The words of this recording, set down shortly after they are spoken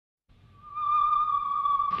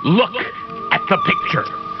Look at the picture.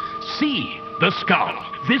 See the skull.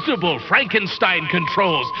 Visible Frankenstein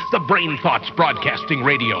controls. The Brain Thoughts broadcasting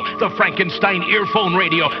radio. The Frankenstein earphone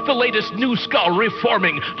radio. The latest new skull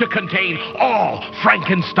reforming to contain all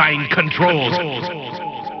Frankenstein controls.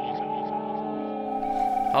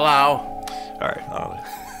 Hello. All right.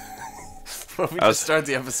 We just start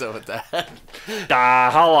the episode with that.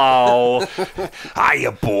 Hello.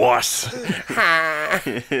 Hiya, boss.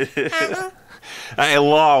 Hey,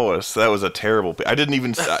 Lois. That was a terrible... I didn't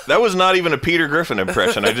even... That was not even a Peter Griffin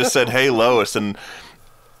impression. I just said, hey, Lois, and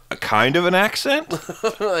a kind of an accent?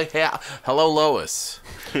 Yeah. Hello, Lois.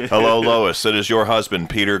 Hello, Lois. It is your husband,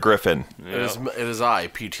 Peter Griffin. Yep. It is I,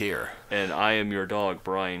 Peter. And I am your dog,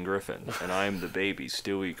 Brian Griffin. And I am the baby,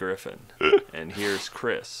 Stewie Griffin. And here's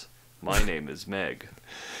Chris. My name is Meg.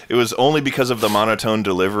 It was only because of the monotone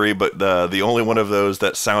delivery, but the only one of those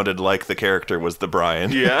that sounded like the character was the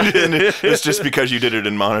Brian. Yeah. And it's just because you did it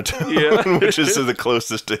in monotone, yeah. Which is the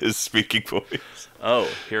closest to his speaking voice. Oh,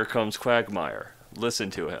 here comes Quagmire. Listen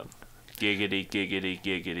to him. Giggity, giggity,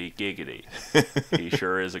 giggity, giggity. He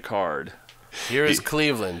sure is a card. Here is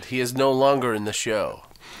Cleveland. He is no longer in the show.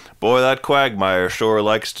 Boy, that Quagmire sure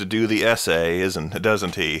likes to do the essay,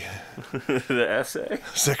 doesn't he? The essay?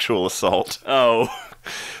 Sexual assault. Oh.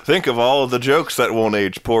 Think of all of the jokes that won't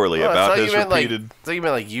age poorly about his repeated... I thought you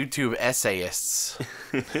meant like YouTube essayists.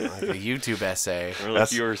 Like a YouTube essay. Or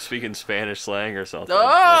like you were speaking Spanish slang or something.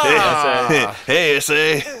 Oh! Hey,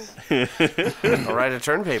 essay! I'll write a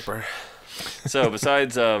turn paper. So,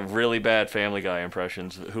 besides really bad Family Guy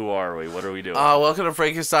impressions, who are we? What are we doing? Welcome to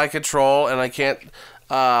Frankenstein Control, and I can't...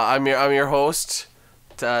 I'm your host,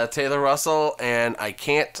 Taylor Russell, and I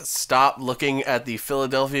can't stop looking at the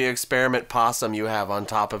Philadelphia Experiment possum you have on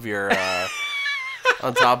top of your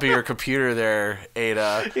computer there,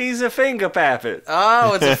 Ada. He's a finger puppet.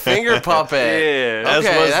 Oh, it's a finger puppet. Yeah.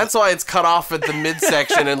 Okay, that's why it's cut off at the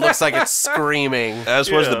midsection and looks like it's screaming.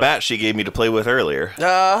 As was the bat she gave me to play with earlier.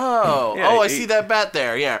 Oh, I see that bat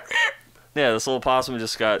there. Yeah. Yeah, this little possum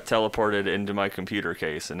just got teleported into my computer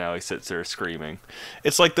case, and now he sits there screaming.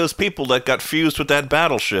 It's like those people that got fused with that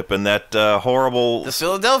battleship and that horrible... The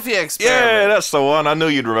Philadelphia Experiment. Yeah, that's the one. I knew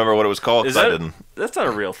you'd remember what it was called, because I didn't. That's not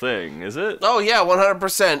a real thing, is it? Oh, yeah,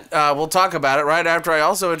 100%. We'll talk about it right after I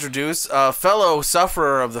also introduce a fellow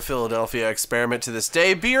sufferer of the Philadelphia Experiment to this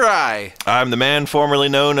day, B-Rye. I'm the man formerly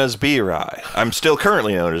known as B-Rye. I'm still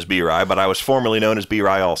currently known as B-Rye, but I was formerly known as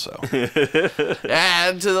B-Rye also.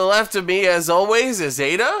 And to the left of me, as always, is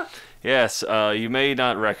Ada. Yes, you may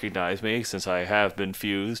not recognize me, since I have been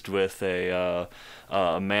fused with a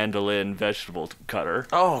mandolin vegetable cutter.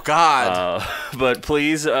 Oh, God. But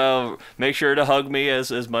please make sure to hug me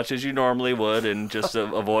as much as you normally would, and just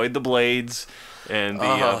avoid the blades and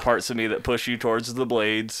the parts of me that push you towards the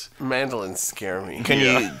blades. Mandolins scare me. Can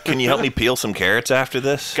you help me peel some carrots after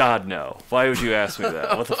this? God, no. Why would you ask me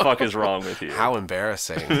that? What the fuck is wrong with you? How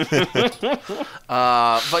embarrassing.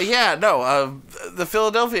 But yeah, no, the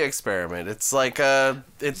Philadelphia Experiment. It's like,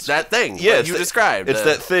 it's that thing that you described. It's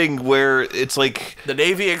that thing where it's like... The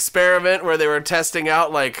Navy experiment where they were testing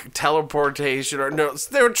out, like, teleportation, or no,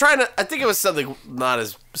 they were trying to, I think it was something not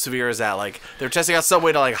as severe as that, like, they were testing out some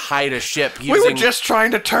way to, like, hide a ship using... We were just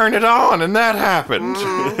trying to turn it on, and that happened.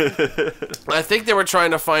 I think they were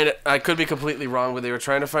trying to find it, I could be completely wrong, but they were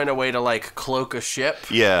trying to find a way to, like, cloak a ship.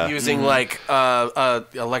 Yeah. Using, like, a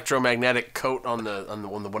electromagnetic coat on the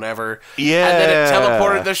whatever. Yeah. And then it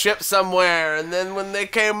teleported the ship somewhere, and then when they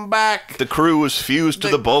came back... The crew was fused to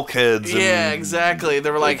the bulkheads. Yeah, exactly.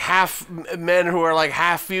 There were, like, half men who were, like,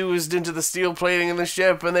 half fused into the steel plating in the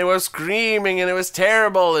ship, and they were screaming, and it was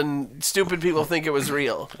terrible, and stupid people think it was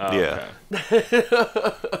real. Oh, yeah. Okay.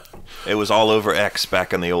 It was all over X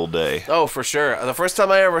back in the old day. Oh, for sure. The first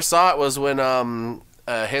time I ever saw it was when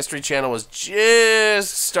History Channel was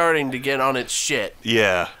just starting to get on its shit.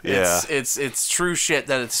 Yeah, yeah. It's true shit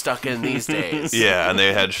that it's stuck in these days. Yeah, and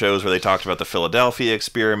they had shows where they talked about the Philadelphia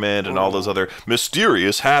Experiment and all those other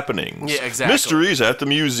mysterious happenings. Yeah, exactly. Mysteries at the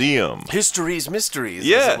museum. History's Mysteries,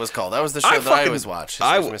 yeah. as it was called. That was the show that I always watched.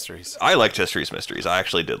 History's Mysteries. I liked History's Mysteries. I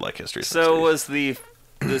actually did like History's Mysteries. So was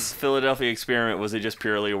this Philadelphia Experiment, was it just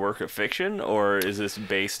purely a work of fiction, or is this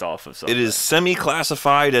based off of something? It is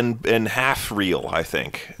semi-classified and half real, I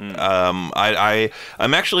think. I'm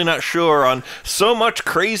actually not sure on... So much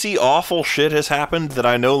crazy, awful shit has happened that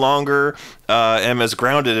I no longer am as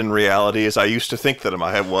grounded in reality as I used to think that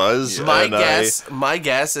I was. My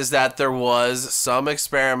guess is that there was some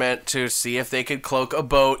experiment to see if they could cloak a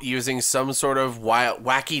boat using some sort of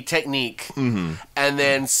wacky technique. Mm-hmm. And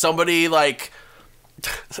then somebody, like...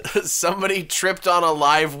 somebody tripped on a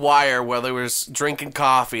live wire while they were drinking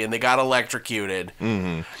coffee and they got electrocuted.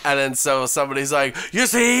 Mm-hmm. And then so somebody's like, you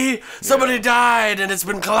see, somebody died and it's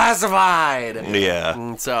been classified. Yeah.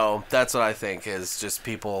 And so that's what I think is just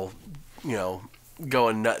people,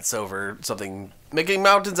 going nuts over something, making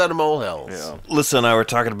mountains out of molehills. Yeah. Listen, and I were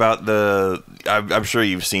talking about I'm sure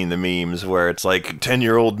you've seen the memes where it's like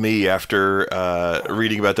 10-year-old me after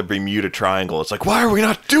reading about the Bermuda Triangle. It's like, why are we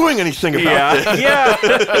not doing anything about this?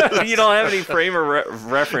 Yeah. You don't have any frame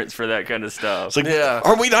of reference for that kind of stuff. It's like,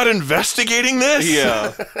 are we not investigating this?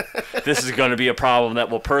 Yeah. This is going to be a problem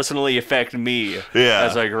that will personally affect me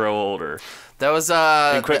as I grow older. That was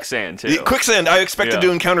and quicksand too. Quicksand. I expected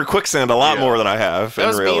to encounter quicksand a lot more than I have. That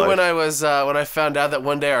was in real me life. when I found out that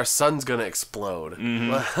one day our sun's gonna explode.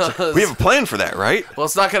 Mm-hmm. We have a plan for that, right? Well,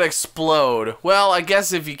 it's not gonna explode. Well, I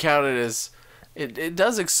guess if you count it as it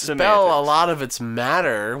does expel Semantics. a lot of its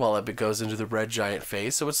matter while it goes into the red giant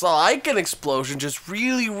face. So it's like an explosion, just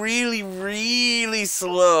really, really, really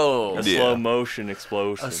slow. A slow motion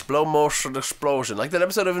explosion. A slow motion explosion, like that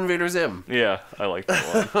episode of Invader Zim. Yeah, I like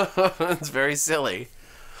that one. It's very silly.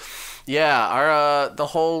 Yeah, our the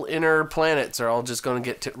whole inner planets are all just going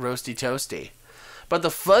to get roasty toasty. But the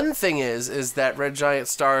fun thing is that red giant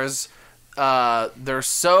stars, they're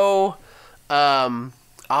so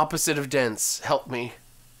opposite of dense. Help me.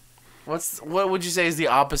 What would you say is the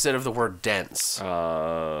opposite of the word dense?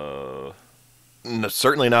 No,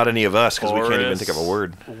 certainly not any of us, because we can't even think of a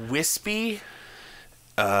word. Wispy?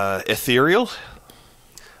 Ethereal?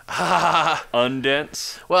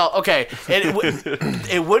 Undense? Well, okay.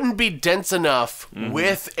 It wouldn't be dense enough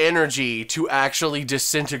with energy to actually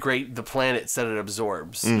disintegrate the planets that it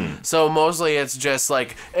absorbs. So mostly it's just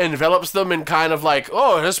like envelops them and kind of like,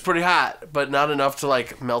 oh, that's pretty hot, but not enough to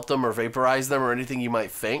like melt them or vaporize them or anything you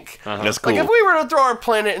might think. That's cool. Like if we were to throw our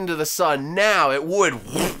planet into the sun now, it would.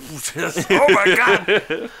 Oh my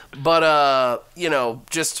god! But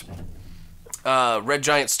just. Red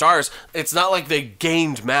giant stars, it's not like they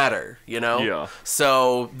gained matter, Yeah.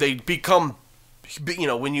 So they become,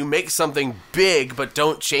 when you make something big but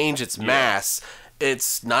don't change its mass,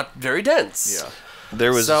 it's not very dense. Yeah.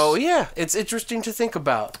 So it's interesting to think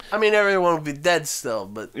about. I mean, everyone would be dead still,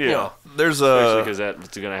 but there's especially because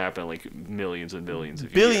that's going to happen like millions and billions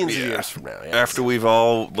of billions years. of years from now. Yeah. After we've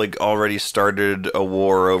all already started a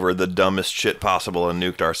war over the dumbest shit possible and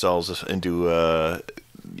nuked ourselves into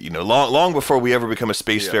long before we ever become a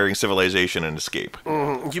spacefaring civilization and escape.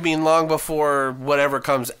 You mean long before whatever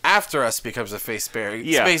comes after us becomes a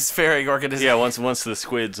spacefaring organism? Yeah, once the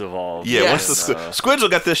squids evolve. Yeah, once the squids will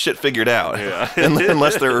get this shit figured out. Yeah.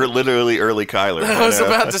 Unless they're literally early Kyler. I was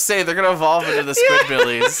about to say, they're going to evolve into the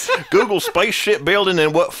Squidbillies. Google spaceship building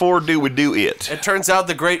and what for do we do it. It turns out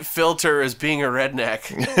the great filter is being a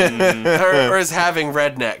redneck. or is having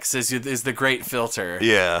rednecks is the great filter.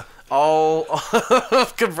 Yeah. All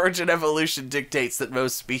convergent evolution dictates that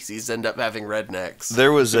most species end up having rednecks.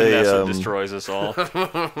 There was NASA destroys us all.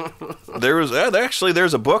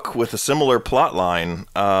 There's a book with a similar plot line.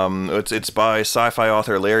 It's by sci-fi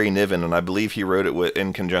author Larry Niven, and I believe he wrote it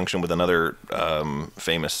in conjunction with another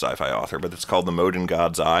famous sci-fi author. But it's called The Mote in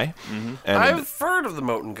God's Eye. Mm-hmm. And I've heard of The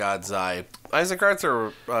Mote in God's Eye. Isaac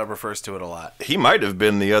Arthur refers to it a lot. He might have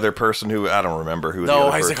been the other person who I don't remember who. No,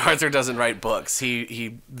 Isaac Arthur doesn't write books.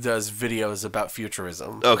 He does videos about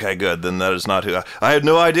futurism. Okay, good. Then that is not who I had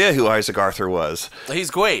no idea who Isaac Arthur was.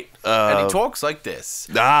 He's great, and he talks like this.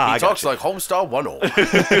 He talks like Homestar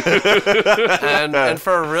 101. and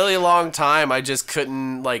for a really long time, I just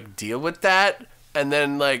couldn't deal with that. And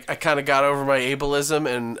then, I kind of got over my ableism,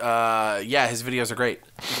 and, his videos are great.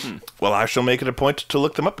 Well, I shall make it a point to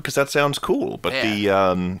look them up, because that sounds cool. But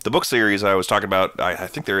the book series I was talking about, I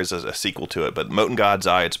think there is a sequel to it, but Mote in God's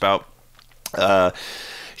Eye, it's about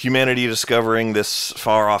humanity discovering this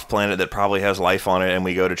far-off planet that probably has life on it, and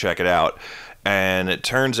we go to check it out. And it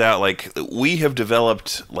turns out, we have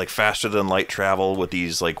developed, faster-than-light travel with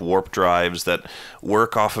these, warp drives that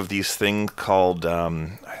work off of these things called...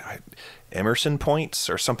 Emerson points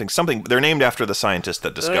or something. They're named after the scientist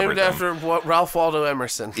that discovered them. They're named after Ralph Waldo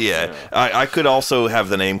Emerson. Yeah. I could also have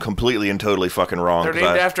the name completely and totally fucking wrong. They're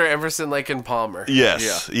named after Emerson, Lake and Palmer.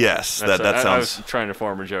 Yes, yes. That sounds... I was trying to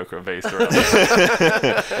form a joke based around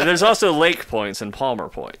that. And there's also Lake points and Palmer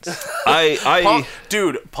points.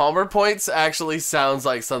 Dude, Palmer points actually sounds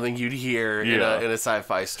like something you'd hear in a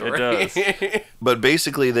sci-fi story. It does. But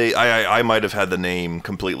basically, I might have had the name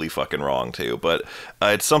completely fucking wrong too, but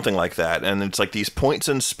it's something like that. that, and it's like these points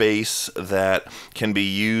in space that can be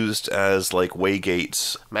used as like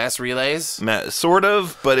waygates. Mass relays? Sort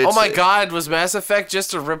of, but it's... Oh my god, was Mass Effect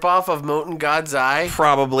just a ripoff of Mote-y God's Eye?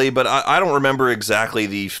 Probably, but I don't remember exactly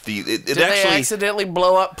Did they accidentally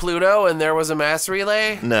blow up Pluto and there was a mass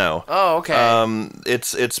relay? No. Oh, okay.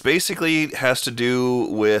 It's basically has to do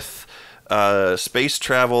with space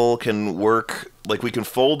travel can work, like we can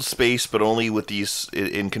fold space, but only with these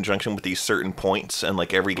in conjunction with these certain points, and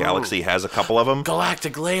like every galaxy has a couple of them.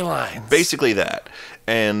 Galactic ley lines. Basically that.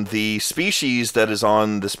 And the species that is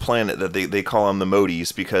on this planet, that they call them the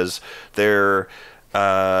Mote-ys, because they're...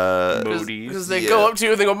 Because they go up to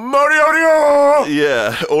you and they go, Modi Odio!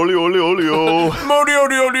 Yeah, Oli Oli Olio. Modi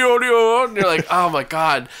Odio Odio Odio. And you're like, oh my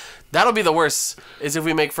god. That'll be the worst, is if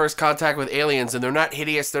we make first contact with aliens and they're not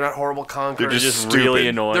hideous, they're not horrible conquerors. They're just really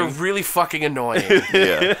annoying. They're really fucking annoying.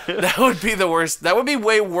 Yeah. That would be the worst. That would be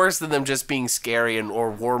way worse than them just being scary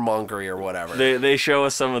or warmongery or whatever. They show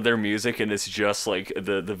us some of their music and it's just like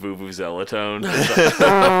the vuvuzela tone.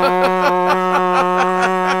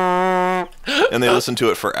 And they listen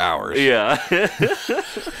to it for hours. Yeah.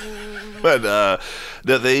 But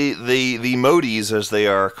the Mote-ys, as they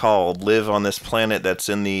are called, live on this planet that's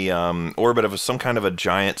in the orbit of some kind of a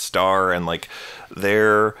giant star, and like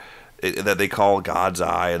that they call God's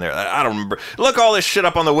Eye, and I don't remember. Look all this shit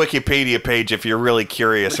up on the Wikipedia page if you're really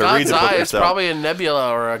curious, or read the book God's Eye yourself. is probably a nebula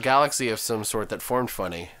or a galaxy of some sort that formed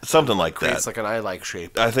funny. Something like that. It's like an eye-like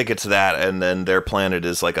shape. I think it's that, and then their planet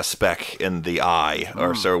is like a speck in the eye,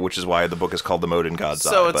 or so, which is why the book is called The Mote in God's Eye.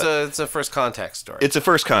 So it's a first contact story. It's a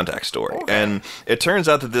first contact story, Okay. and it turns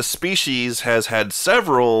out that this species has had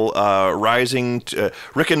several rising,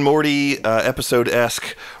 Rick and Morty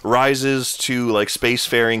episode-esque rises to like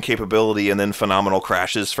spacefaring capability, and then phenomenal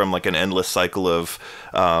crashes from like an endless cycle of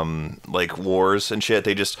like wars and shit.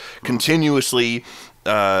 They just continuously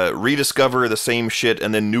rediscover the same shit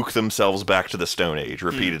and then nuke themselves back to the Stone Age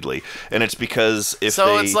repeatedly. And it's because it's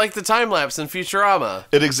like the time lapse in Futurama.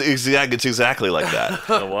 It's exactly like that.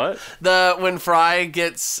 The what? When Fry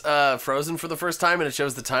gets frozen for the first time and it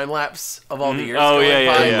shows the time lapse of all the years. Oh, going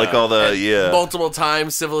yeah, by. And like all the Multiple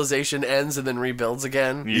times civilization ends and then rebuilds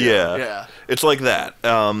again. Yeah. It's like that.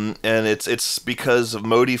 And it's because of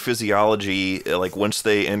Mote-y physiology, like once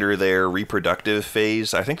they enter their reproductive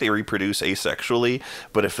phase, I think they reproduce asexually,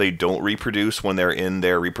 but if they don't reproduce when they're in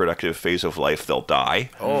their reproductive phase of life, they'll die.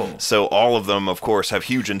 Oh. So all of them, of course, have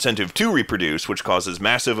huge incentive to reproduce, which causes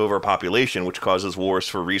massive overpopulation, which causes wars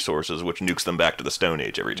for resources, which nukes them back to the Stone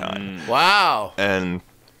Age every time. Wow. And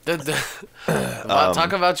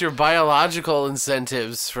talk about your biological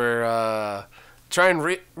incentives for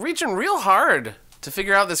reaching real hard to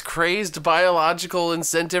figure out this crazed biological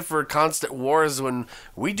incentive for constant wars when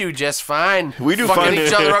we do just fine. We do fucking fine.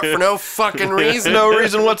 each other up for no fucking reason. no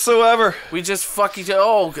reason whatsoever. We just fuck each other.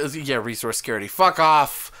 Oh, yeah, resource scarcity. Fuck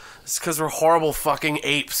off. It's because we're horrible fucking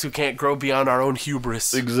apes who can't grow beyond our own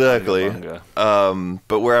hubris. Exactly.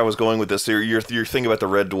 But where I was going with this, your thing about the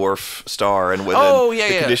red dwarf star and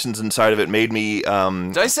the conditions inside of it made me.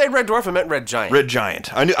 Did I say red dwarf? I meant red giant. Red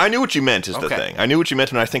giant. I knew what you meant is the thing. I knew what you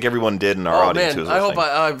meant, and I think everyone did in our audience. Man, I hope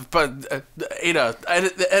but Ada,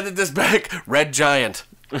 edit this back. Red giant.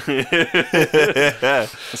 So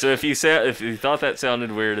if you thought that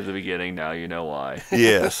sounded weird at the beginning, now you know why.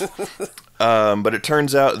 Yes. But it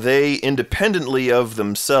turns out they independently of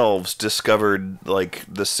themselves discovered like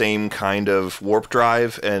the same kind of warp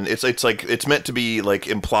drive, and it's like it's meant to be like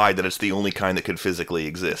implied that it's the only kind that could physically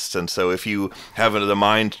exist. And so if you have the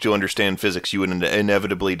mind to understand physics, you would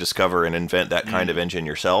inevitably discover and invent that kind of engine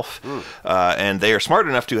yourself. And they are smart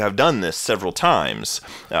enough to have done this several times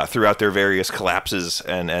throughout their various collapses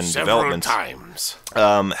and developments. Several times.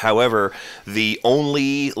 However, the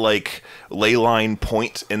only like ley line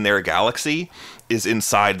point in their galaxy is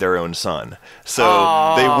inside their own sun.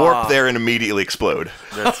 So they warp there and immediately explode.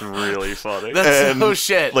 That's really funny. That's no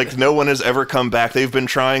shit. Like no one has ever come back. They've been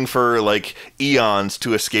trying for like eons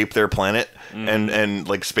to escape their planet and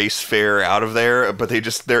like space fare out of there, but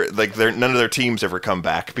they're none of their teams ever come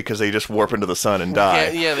back because they just warp into the sun and die.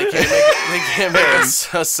 They can't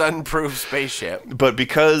make a sun-proof spaceship. But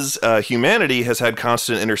because humanity has had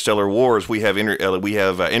constant interstellar wars, we have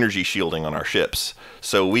energy shielding on our ships,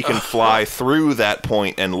 so we can fly through that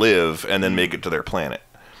point and live, and then make it to their planet.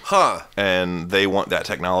 Huh. And they want that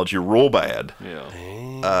technology real bad.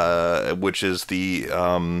 Yeah. Which is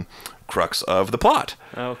the crux of the plot.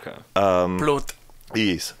 Okay. Plot.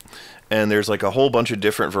 Yes. And there's like a whole bunch of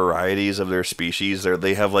different varieties of their species.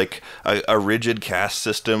 They have like a rigid caste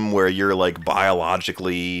system where you're like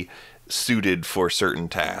biologically suited for certain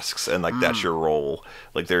tasks, and like that's your role.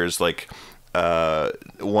 Like there's like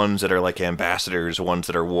ones that are like ambassadors, ones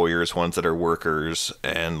that are warriors, ones that are workers,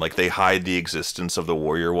 and like they hide the existence of the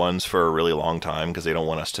warrior ones for a really long time because they don't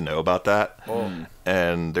want us to know about that.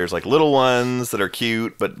 And there's like little ones that are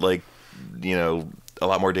cute, but like, you know, a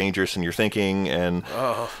lot more dangerous than you're thinking. And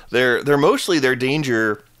they're mostly their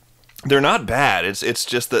danger. They're not bad. It's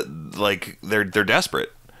just that like they're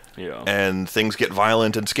desperate. Yeah. And things get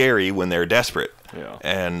violent and scary when they're desperate. Yeah.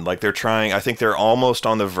 And like they're trying, I think they're almost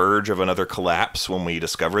on the verge of another collapse when we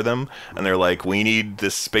discover them. And they're like, we need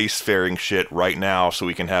this spacefaring shit right now so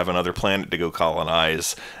we can have another planet to go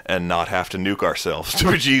colonize and not have to nuke ourselves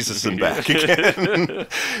to Jesus and back again.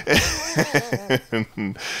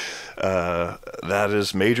 That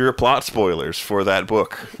is major plot spoilers for that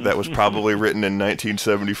book that was probably written in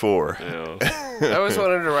 1974. Yeah. I always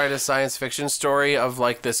wanted to write a science fiction story of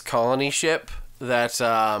like this colony ship that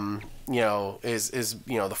you know is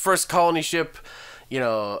you know the first colony ship, you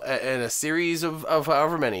know, in a series of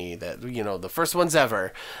however many that, you know, the first ones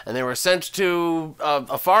ever, and they were sent to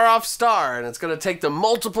a far off star, and it's going to take them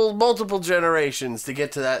multiple generations to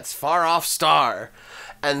get to that far off star.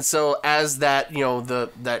 And so as that, you know,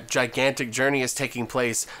 that gigantic journey is taking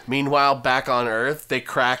place, meanwhile back on Earth they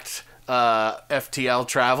cracked FTL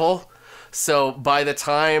travel. So by the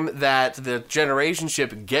time that the generation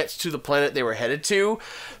ship gets to the planet they were headed to,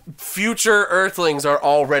 future Earthlings are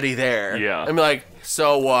already there. Yeah. I'm like,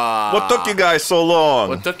 so What took you guys so long?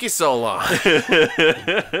 what took you so long?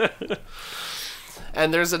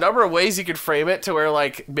 And there's a number of ways you could frame it to where,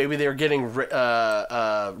 like, maybe they were getting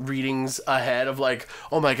readings ahead of, like,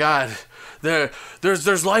 oh my god,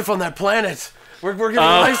 there's life on that planet. We're getting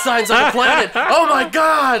life signs on the planet. Oh my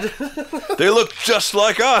god! They look just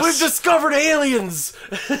like us. We've discovered aliens!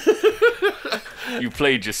 You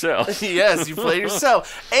played yourself. Yes, you played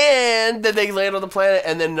yourself. And then they land on the planet,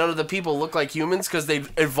 and then none of the people look like humans because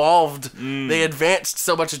they've evolved. They advanced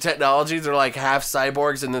so much of technology. They're like half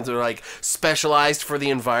cyborgs, and then they're like specialized for the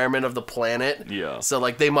environment of the planet. Yeah. So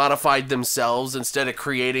like they modified themselves instead of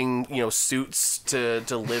creating, you know, suits to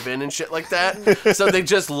live in and shit like that. So they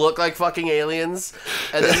just look like fucking aliens.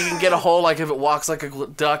 And then you can get a whole like if it walks like a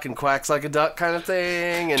duck and quacks like a duck kind of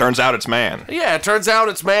thing. And Turns out it's man. yeah, it turns out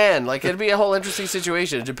it's man. Like, it'd be a whole interesting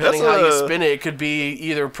situation. Depending how you spin it, it could be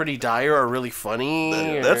either pretty dire or really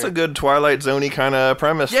funny. That's a good Twilight Zone-y kind of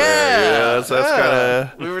premise. Yeah, there. That's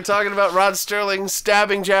kind of. We were talking about Rod Sterling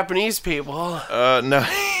stabbing Japanese people. No,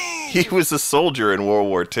 he was a soldier in World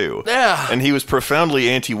War II. Yeah. And he was profoundly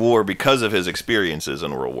anti-war because of his experiences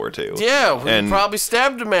in World War II. Yeah, and he probably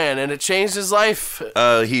stabbed a man, and it changed his life.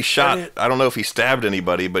 He shot. I don't know if he stabbed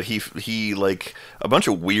anybody, but he like a bunch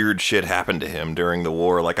of weird shit happened to him during the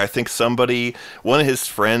war. Like I think one of his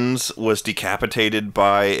friends was decapitated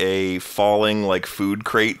by a falling like food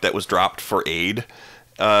crate that was dropped for aid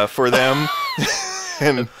for them.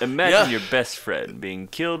 And Imagine your best friend being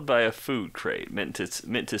killed by a food crate meant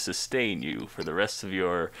to sustain you for the rest of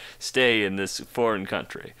your stay in this foreign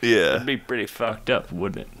country. Yeah. It'd be pretty fucked up,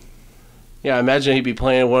 wouldn't it? Yeah, imagine he'd be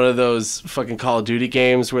playing one of those fucking Call of Duty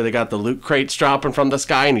games where they got the loot crates dropping from the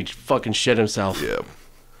sky and he'd fucking shit himself. yeah.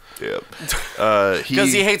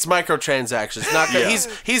 Because he hates microtransactions. Not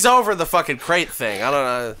he's over the fucking crate thing. I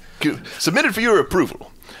don't know. Submitted for your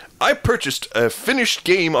approval. I purchased a finished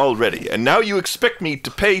game already, and now you expect me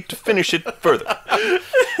to pay to finish it further.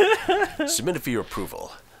 Submitted for your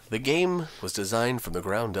approval. The game was designed from the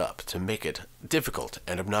ground up to make it difficult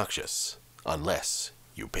and obnoxious, unless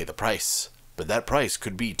you pay the price. But that price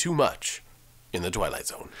could be too much in the Twilight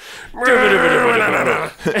Zone.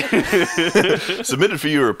 Submitted for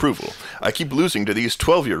your approval. I keep losing to these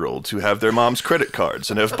 12-year-olds who have their mom's credit cards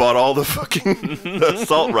and have bought all the fucking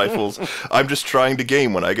assault rifles. I'm just trying to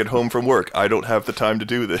game when I get home from work. I don't have the time to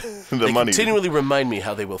do the They money. continually remind me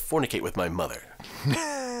how they will fornicate with my mother.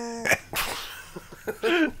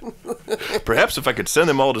 Perhaps if I could send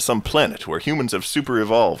them all to some planet where humans have super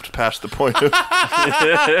evolved past the point of...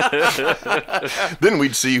 Then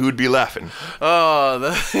we'd see who'd be laughing.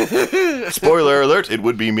 Oh, Spoiler alert, it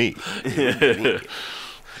would be me.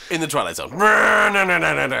 in the Twilight Zone.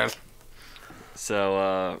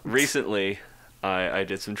 So, recently, I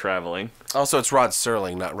did some traveling. Also, it's Rod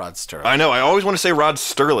Serling, not Rod Sterling. I know, I always want to say Rod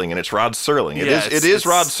Sterling, and it's Rod Serling. It is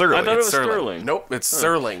Rod Serling. I thought it was Sterling. Nope, it's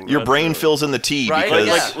Serling. Your brain fills in the T Right?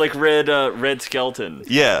 because... Like Red Skeleton.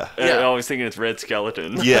 Yeah. I always thinking it's Red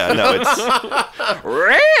Skeleton. Yeah, no, it's...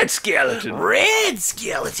 Red Skeleton. Red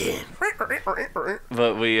Skeleton.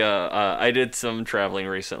 But I did some traveling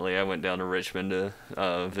recently. I went down to Richmond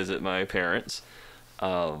to visit my parents.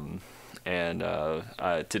 And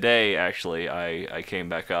today, actually, I came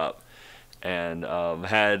back up and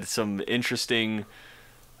had some interesting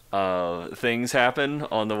things happen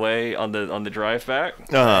on the way on the drive back.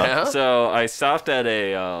 Yeah. So I stopped at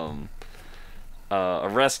a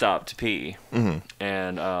rest stop to pee,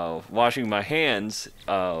 and washing my hands.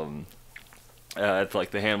 At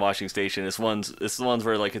like the hand washing station, it's the ones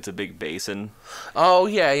where like it's a big basin. Oh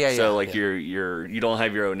yeah. So like you don't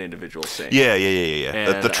have your own individual sink. Yeah.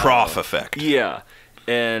 And, The trough effect. Yeah,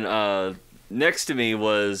 and next to me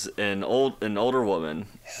was an older woman,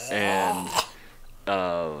 and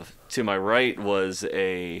to my right was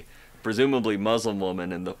a presumably Muslim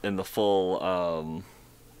woman in the full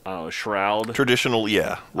I don't know, shroud. Traditional,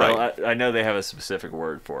 yeah, right. I know they have a specific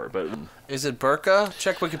word for it, but is it burqa?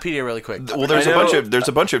 Check Wikipedia really quick. Well, there's a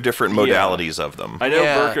bunch of different modalities of them. I know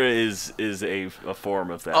burqa is a form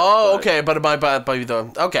of that. Oh, okay, but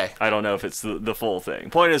okay. I don't know if it's the full thing.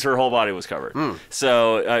 Point is, her whole body was covered.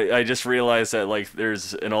 So I just realized that like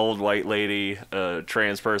there's an old white lady, a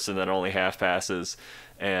trans person that only half passes,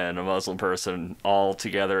 and a Muslim person all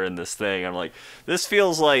together in this thing. I'm like, this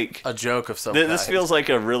feels like a joke of some kind. This feels like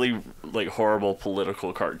a really like horrible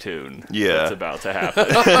political cartoon. Yeah, that's about to happen.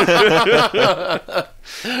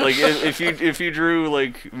 Like if you drew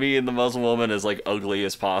like me and the Muslim woman as like ugly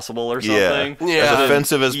as possible or something, as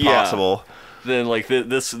offensive as possible, then like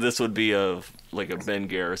this would be a Ben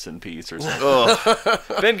Garrison piece or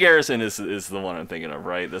something. Ben Garrison is the one I'm thinking of,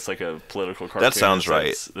 right? That's like a political cartoon. That sounds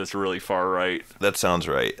right. That's really far right. That sounds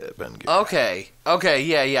right, Ben Garrison. Okay,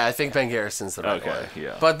 yeah. I think Ben Garrison's the right one.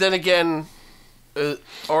 Yeah. But then again,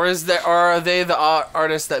 are they the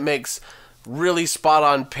artist that makes really spot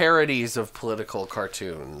on parodies of political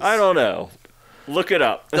cartoons? I don't know. Look it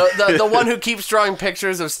up. The one who keeps drawing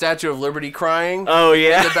pictures of Statue of Liberty crying. Oh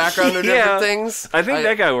yeah. In the background of different things. I think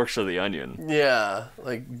that guy works for The Onion. Yeah,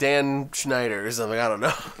 like Dan Schneider or something. I don't know.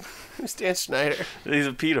 Who's Dan Schneider? He's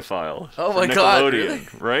a pedophile. Oh my god! Really?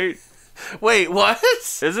 Right? Wait, what?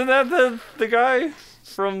 Isn't that the guy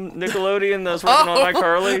from Nickelodeon that was working on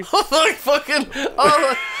iCarly?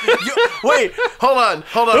 Wait, hold on.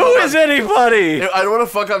 Who is anybody? I don't want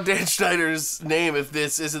to fuck up Dan Schneider's name if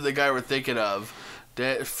this isn't the guy we're thinking of.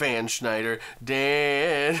 Fan Schneider.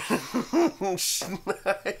 Dan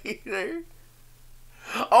Schneider.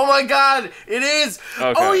 Oh my god, it is!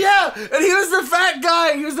 Okay. Oh yeah! And he was the fat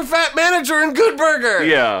guy! He was the fat manager in Good Burger!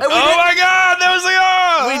 Yeah. Oh my god, that was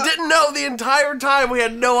we didn't know the entire time. We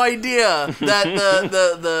had no idea that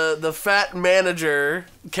the fat manager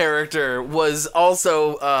character was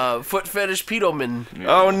also foot fetish pedoman. Yeah.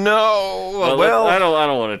 Oh no! Well, I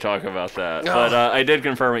don't want to talk about that. Oh. But I did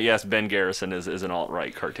confirm it. Yes, Ben Garrison is an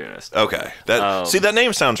alt-right cartoonist. Okay. That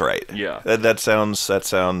name sounds right. Yeah. That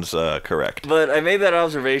sounds correct. But I made that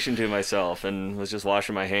observation to myself and was just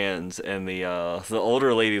washing my hands, and the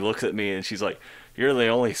older lady looks at me and she's like, "You're the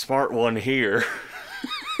only smart one here."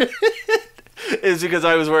 It's because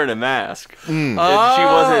I was wearing a mask. And she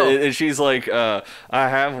wasn't, and she's like, "I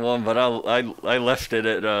have one, but I left it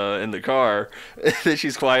in the car." And then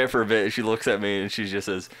she's quiet for a bit, and she looks at me and she just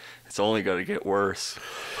says, "It's only going to get worse."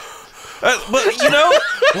 But you know,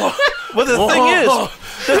 well the thing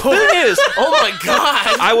is, oh my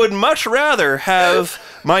god, I would much rather have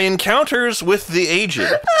my encounters with the aged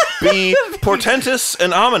be portentous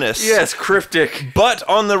and ominous. Yes, cryptic. But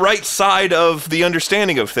on the right side of the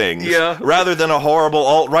understanding of things. Yeah. Rather than a horrible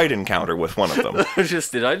alt-right encounter with one of them.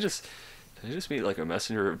 Did I just meet like a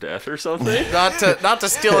messenger of death or something? Not to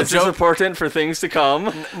steal a joke. Is portent for things to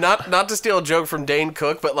come? Not to steal a joke from Dane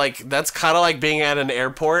Cook, but like that's kind of like being at an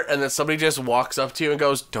airport and then somebody just walks up to you and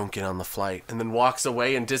goes, "Don't get on the flight," and then walks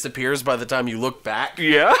away and disappears by the time you look back.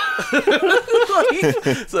 Yeah.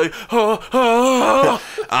 It's like, oh.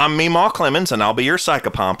 I'm Meemaw Clemens, and I'll be your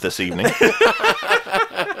psychopomp this evening.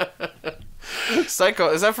 Psycho,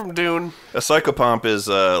 is that from Dune? A psychopomp is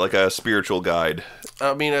like a spiritual guide.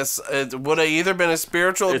 I mean, it would have either been a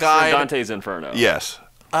spiritual it's guide. From Dante's Inferno. Yes.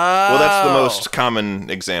 Well, that's the most common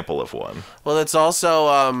example of one. Well, it's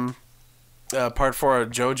also part 4 of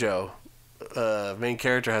JoJo. Main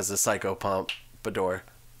character has a psychopomp Bador.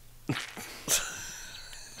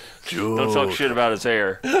 Don't talk shit about his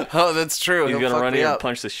hair. Oh, that's true. He's gonna run in and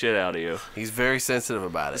punch the shit out of you. He's very sensitive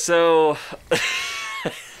about it. So.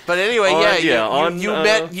 But anyway,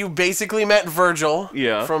 you basically met Virgil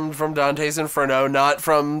from Dante's Inferno, not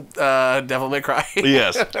from Devil May Cry.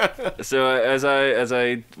 Yes. So as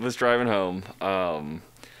I was driving home,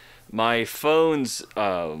 my phone's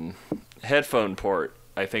headphone port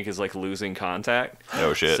I think is like losing contact.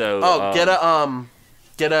 Oh shit. So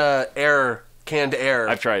get a air canned air.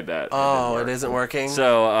 I've tried that. Oh, it isn't working?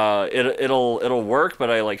 So it'll work, but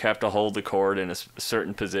I have to hold the cord in a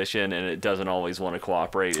certain position, and it doesn't always want to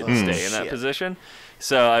cooperate and stay in that position.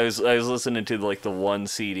 So I was listening to the one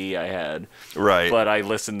CD I had, Right. but I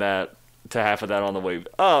listened to half of that on the way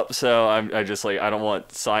up. So I just I don't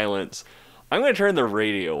want silence. I'm going to turn the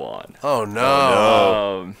radio on. Oh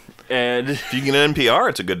no! And if you get an NPR,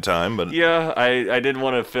 it's a good time. But yeah, I didn't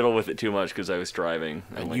want to fiddle with it too much because I was driving.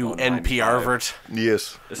 You NPR-vert.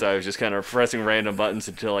 Yes. So I was just kind of pressing random buttons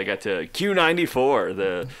until I got to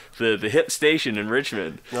Q94, the hip station in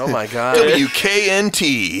Richmond. Oh my god!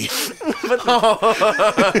 WKNT.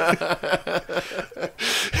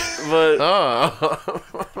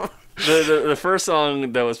 But the first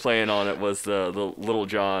song that was playing on it was the Little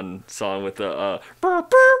John song with the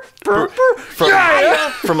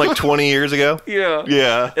From like 20 years ago. Yeah.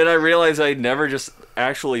 Yeah. And I realized I'd never just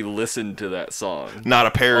actually listened to that song. Not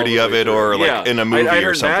a parody of it or in a movie I or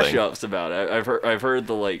heard something. mashups about it. I've heard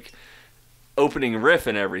the opening riff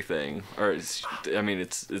and everything. Or it's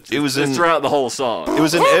throughout the whole song. It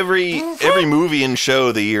was in every movie and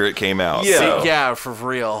show the year it came out. Yeah. Yeah, for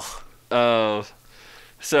real.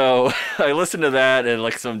 So I listened to that,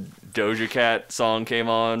 and some Doja Cat song came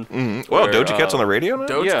on. Mm-hmm. Well, Doja Cat's on the radio now?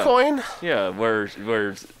 Dogecoin? Yeah,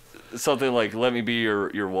 where something like "Let me be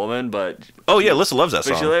your woman," but Alyssa loves that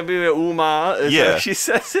but she song. let me be Uma. Yeah, she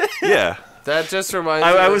says it. Yeah. That just reminds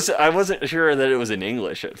me. I wasn't sure that it was in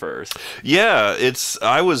English at first. Yeah, it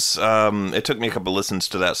took me a couple listens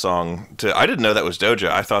to that song. I didn't know that was Doja.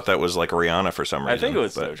 I thought that was Rihanna for some reason. I think it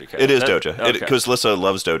was Doja Cat. It is Doja. Okay. Because Alyssa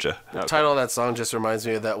loves Doja. The title of that song just reminds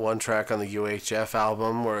me of that one track on the UHF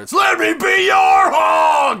album where it's "Let me be your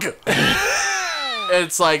hog."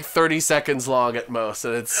 It's 30 seconds long at most,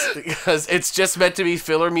 and it's because it's just meant to be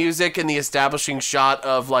filler music in the establishing shot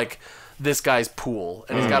of this guy's pool,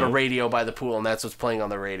 and he's got a radio by the pool, and that's what's playing on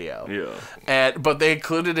the radio. Yeah. But they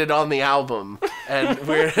included it on the album, and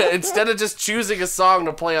instead of just choosing a song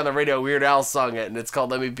to play on the radio, Weird Al sung it, and it's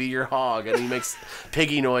called "Let Me Be Your Hog," and he makes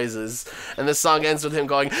piggy noises, and the song ends with him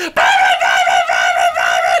going,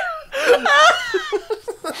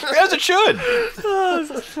 As it should.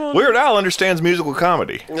 Weird Al understands musical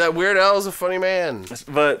comedy. That Weird Al is a funny man.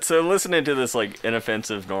 But so listening to this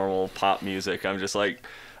inoffensive, normal pop music, I'm just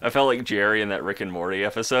I felt like Jerry in that Rick and Morty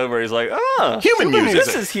episode where he's like, human music.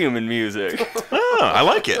 This is human music. I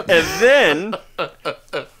like it. And then,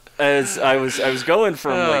 as I was going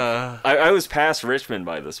from I was past Richmond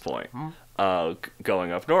by this point,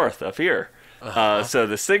 going up north, up here. So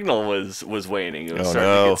the signal was waning. It was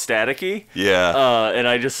starting to get staticky. Yeah. And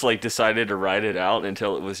I just decided to ride it out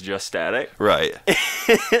until it was just static. Right.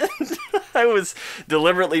 I was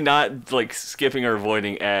deliberately not skipping or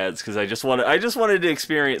avoiding ads because I just wanted to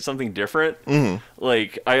experience something different. Mm-hmm.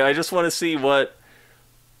 I just want to see what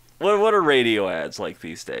are radio ads like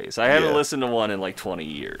these days. I haven't listened to one in 20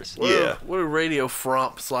 years. What are radio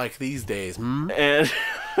fromps like these days? And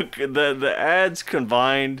the ads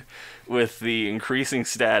combined with the increasing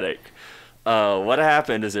static. What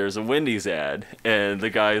happened is there's a Wendy's ad, and the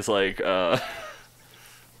guy's like,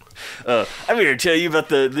 I'm here to tell you about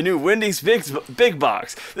the new Wendy's big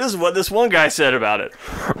box. This is what this one guy said about it.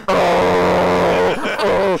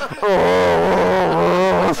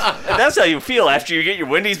 And that's how you feel after you get your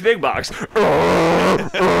Wendy's big box.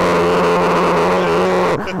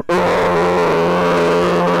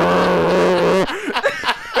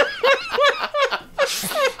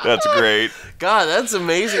 That's great. God, that's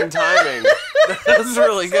amazing timing. That's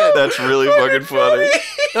really good. That's really fucking funny.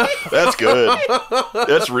 That's good.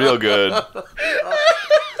 That's real good.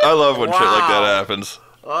 I love when shit like that happens.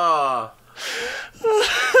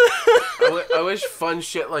 I wish fun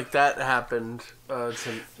shit like that happened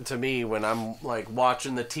to me when I'm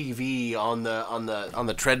watching the TV on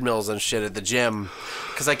the treadmills and shit at the gym,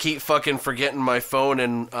 because I keep fucking forgetting my phone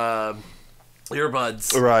and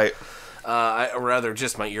earbuds. Right. Or rather,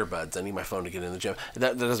 just my earbuds. I need my phone to get in the gym.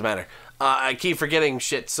 That doesn't matter. I keep forgetting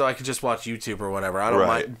shit, so I could just watch YouTube or whatever. I don't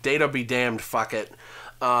mind. Data be damned. Fuck it.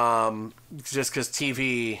 Just because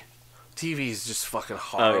TV is just fucking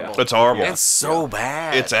horrible. Oh, yeah. It's horrible. It's so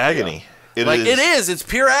bad. It's agony. It is. It's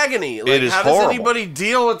pure agony. It is how horrible. does anybody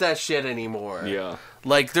deal with that shit anymore? Yeah.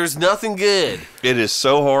 There's nothing good. It is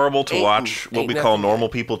so horrible to watch what we call normal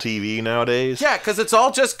people TV nowadays. Yeah, because it's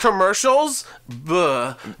all just commercials,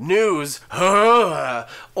 news,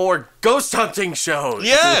 or ghost hunting shows.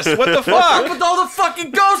 Yes, what the What's fuck? with all the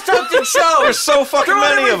fucking ghost hunting shows? There's so fucking They're on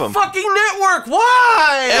many every of them. fucking network.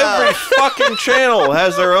 Why? Every fucking channel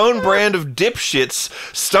has their own brand of dipshits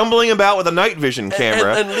stumbling about with a night vision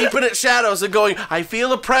camera. and leaping at shadows and going, I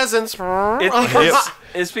feel a presence.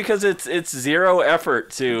 It's because it's zero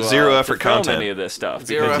effort to Zero effort to film content. any of this stuff.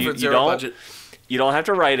 Zero Because effort, you zero don't, budget. You don't have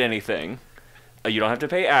to write anything. You don't have to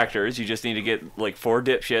pay actors. You just need to get like 4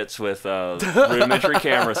 dipshits with rudimentary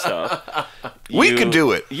camera stuff. We could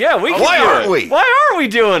do it. Yeah, we can Why do aren't it. we? Why aren't we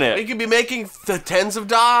doing it? We could be making the tens of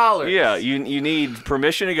dollars. Yeah, you need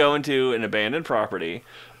permission to go into an abandoned property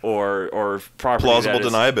or property Plausible that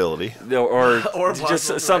is- deniability. or Or just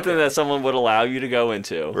plausible something deniability. that someone would allow you to go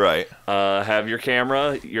into. Right. Have your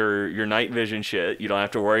camera, your night vision shit. You don't have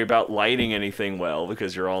to worry about lighting anything well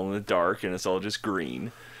because you're all in the dark and it's all just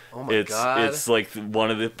green. Oh my God. It's like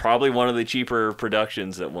probably one of the cheaper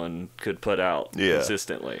productions that one could put out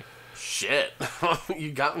consistently. Shit.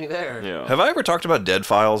 You got me there. Yeah. Have I ever talked about Dead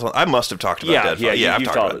Files? I must have talked about Dead Files. Yeah, I've you've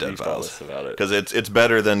talked told- about Dead you've told Files. us about it. Because it's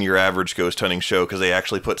better than your average ghost hunting show because they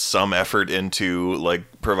actually put some effort into like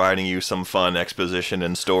providing you some fun exposition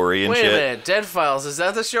and story and Wait shit. a minute. Dead Files, is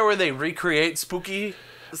that the show where they recreate spooky?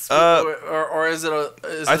 Or is it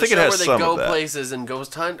I think a it show has where they some go of that. places and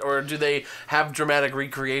ghost hunt, or do they have dramatic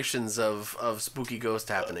recreations of spooky ghost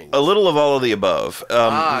happenings? A little of all of the above.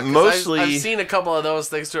 'Cause Mostly. I've seen a couple of those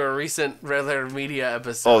thanks to a recent Red Letter Media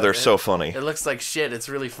episode. Oh, they're so funny. It looks like shit. It's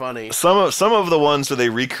really funny. Some of the ones where they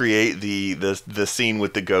recreate the scene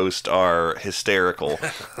with the ghost are hysterical,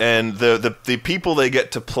 and the people they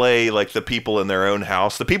get to play like the people in their own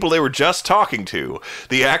house, the people they were just talking to,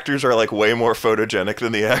 the actors are like way more photogenic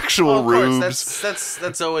than the actual Of rubes. course,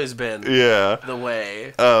 that's always been Yeah, the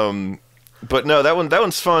way. but no, that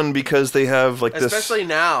one's fun because they have like this. Especially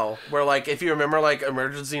now, where like if you remember like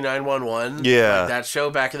Emergency 911, Yeah. like, that show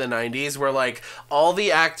back in the 90s, where like all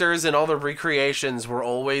the actors and all the recreations were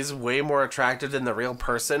always way more attractive than the real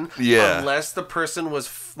person. Yeah. Unless the person was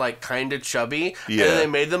like kind of chubby, Yeah. and they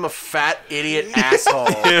made them a fat idiot asshole.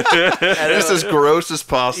 It's as gross as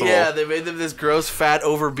possible. Yeah, they made them this gross fat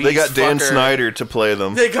overbeat. They got Dan fucker. Snyder to play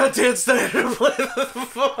them. They got Dan Snyder to play them.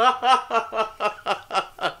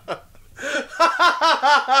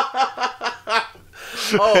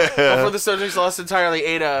 Before the subject's lost entirely,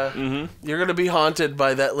 Ada, you're gonna be haunted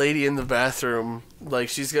by that lady in the bathroom. Like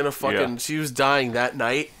she's gonna fucking. Yeah. She was dying that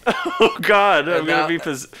night. Oh God, I'm And gonna now- be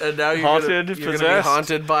and now you're haunted, gonna, you're possessed. gonna be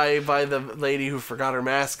haunted by the lady who forgot her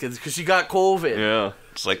mask because she got COVID. Yeah,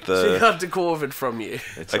 It's like She the got the COVID from you.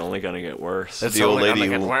 it's only gonna get worse. the old lady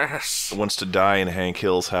Get who worse. wants to die in Hank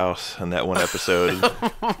Hill's house in that one episode.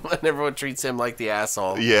 And everyone treats him like the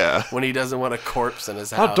asshole. Yeah. When he doesn't want a corpse in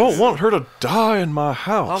his house. I don't want her to die in my I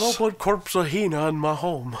house. don't want corpse of Hina in my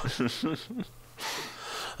home.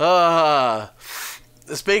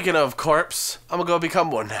 Speaking of corpse, I'm gonna go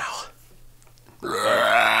become one now.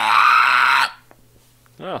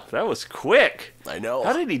 Oh, that was quick. I know.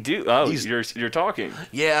 How did he do? Oh, He's- you're talking.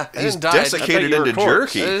 Yeah, I He's didn't die. desiccated I thought you into were a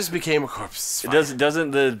corpse. jerky. I just became a corpse. It's fine.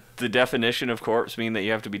 Doesn't the definition of corpse mean that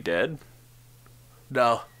you have to be dead?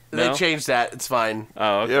 No. They No? changed that. It's fine.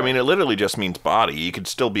 Oh, okay. Yeah, I mean, it literally just means body. You could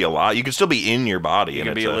still be alive. You could still be in your body. You and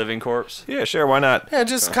can it's be a living corpse. Yeah, sure. Why not? Yeah,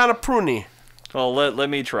 just kind of pruny. Well, let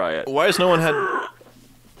me try it. Why has no one had?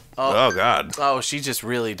 Oh God, Oh, she just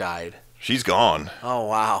really died. she's gone. Oh,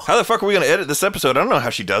 wow. How the fuck are we gonna edit this episode? I don't know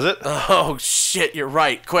how she does it. Oh, shit, you're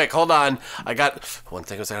right. Quick, hold on. I got one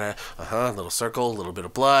thing was a little circle, a little bit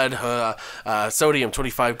of blood, sodium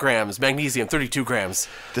 25 grams, magnesium 32 grams.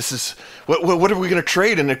 This is what are we gonna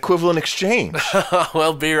trade in equivalent exchange?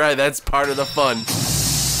 Well, be right. That's part of the fun.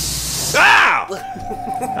 Ah!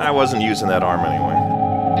 I wasn't using that arm anyway.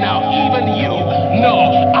 Now even you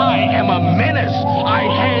know I am a menace. I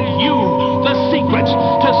hand you the secrets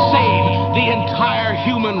to save the entire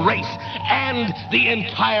human race and the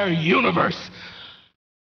entire universe.